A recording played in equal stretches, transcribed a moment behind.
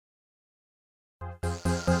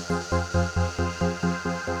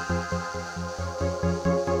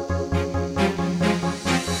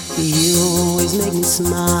You always make me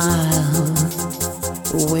smile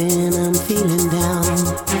when I'm feeling down.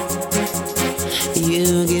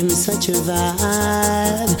 You give me such a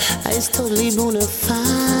vibe, it's totally bona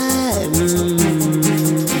fide.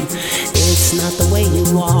 It's not the way you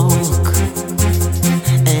walk,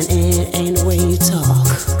 and it ain't the way you talk.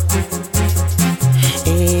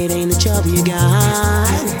 It ain't the job you got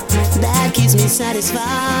that keeps me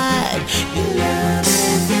satisfied. Your love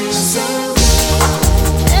feels so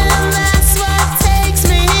good, and that's what takes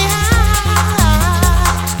me high.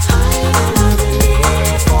 Higher than I've been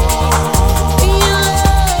here before. Your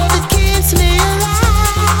love, it keeps me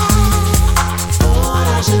alive. Thought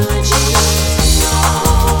I should let you know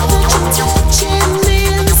that you're touching me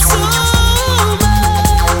so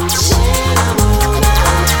much. When I'm all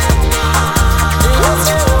night now, it's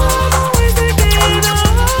you I'm always thinking of.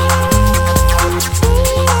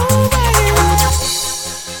 Ooh, baby.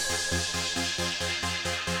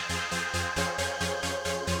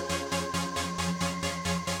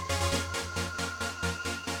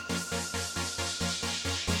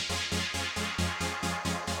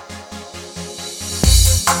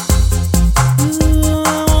 Ooh,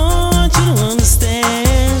 I want you to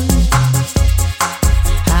understand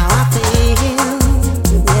how I feel,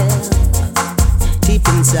 yeah, deep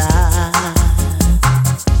inside.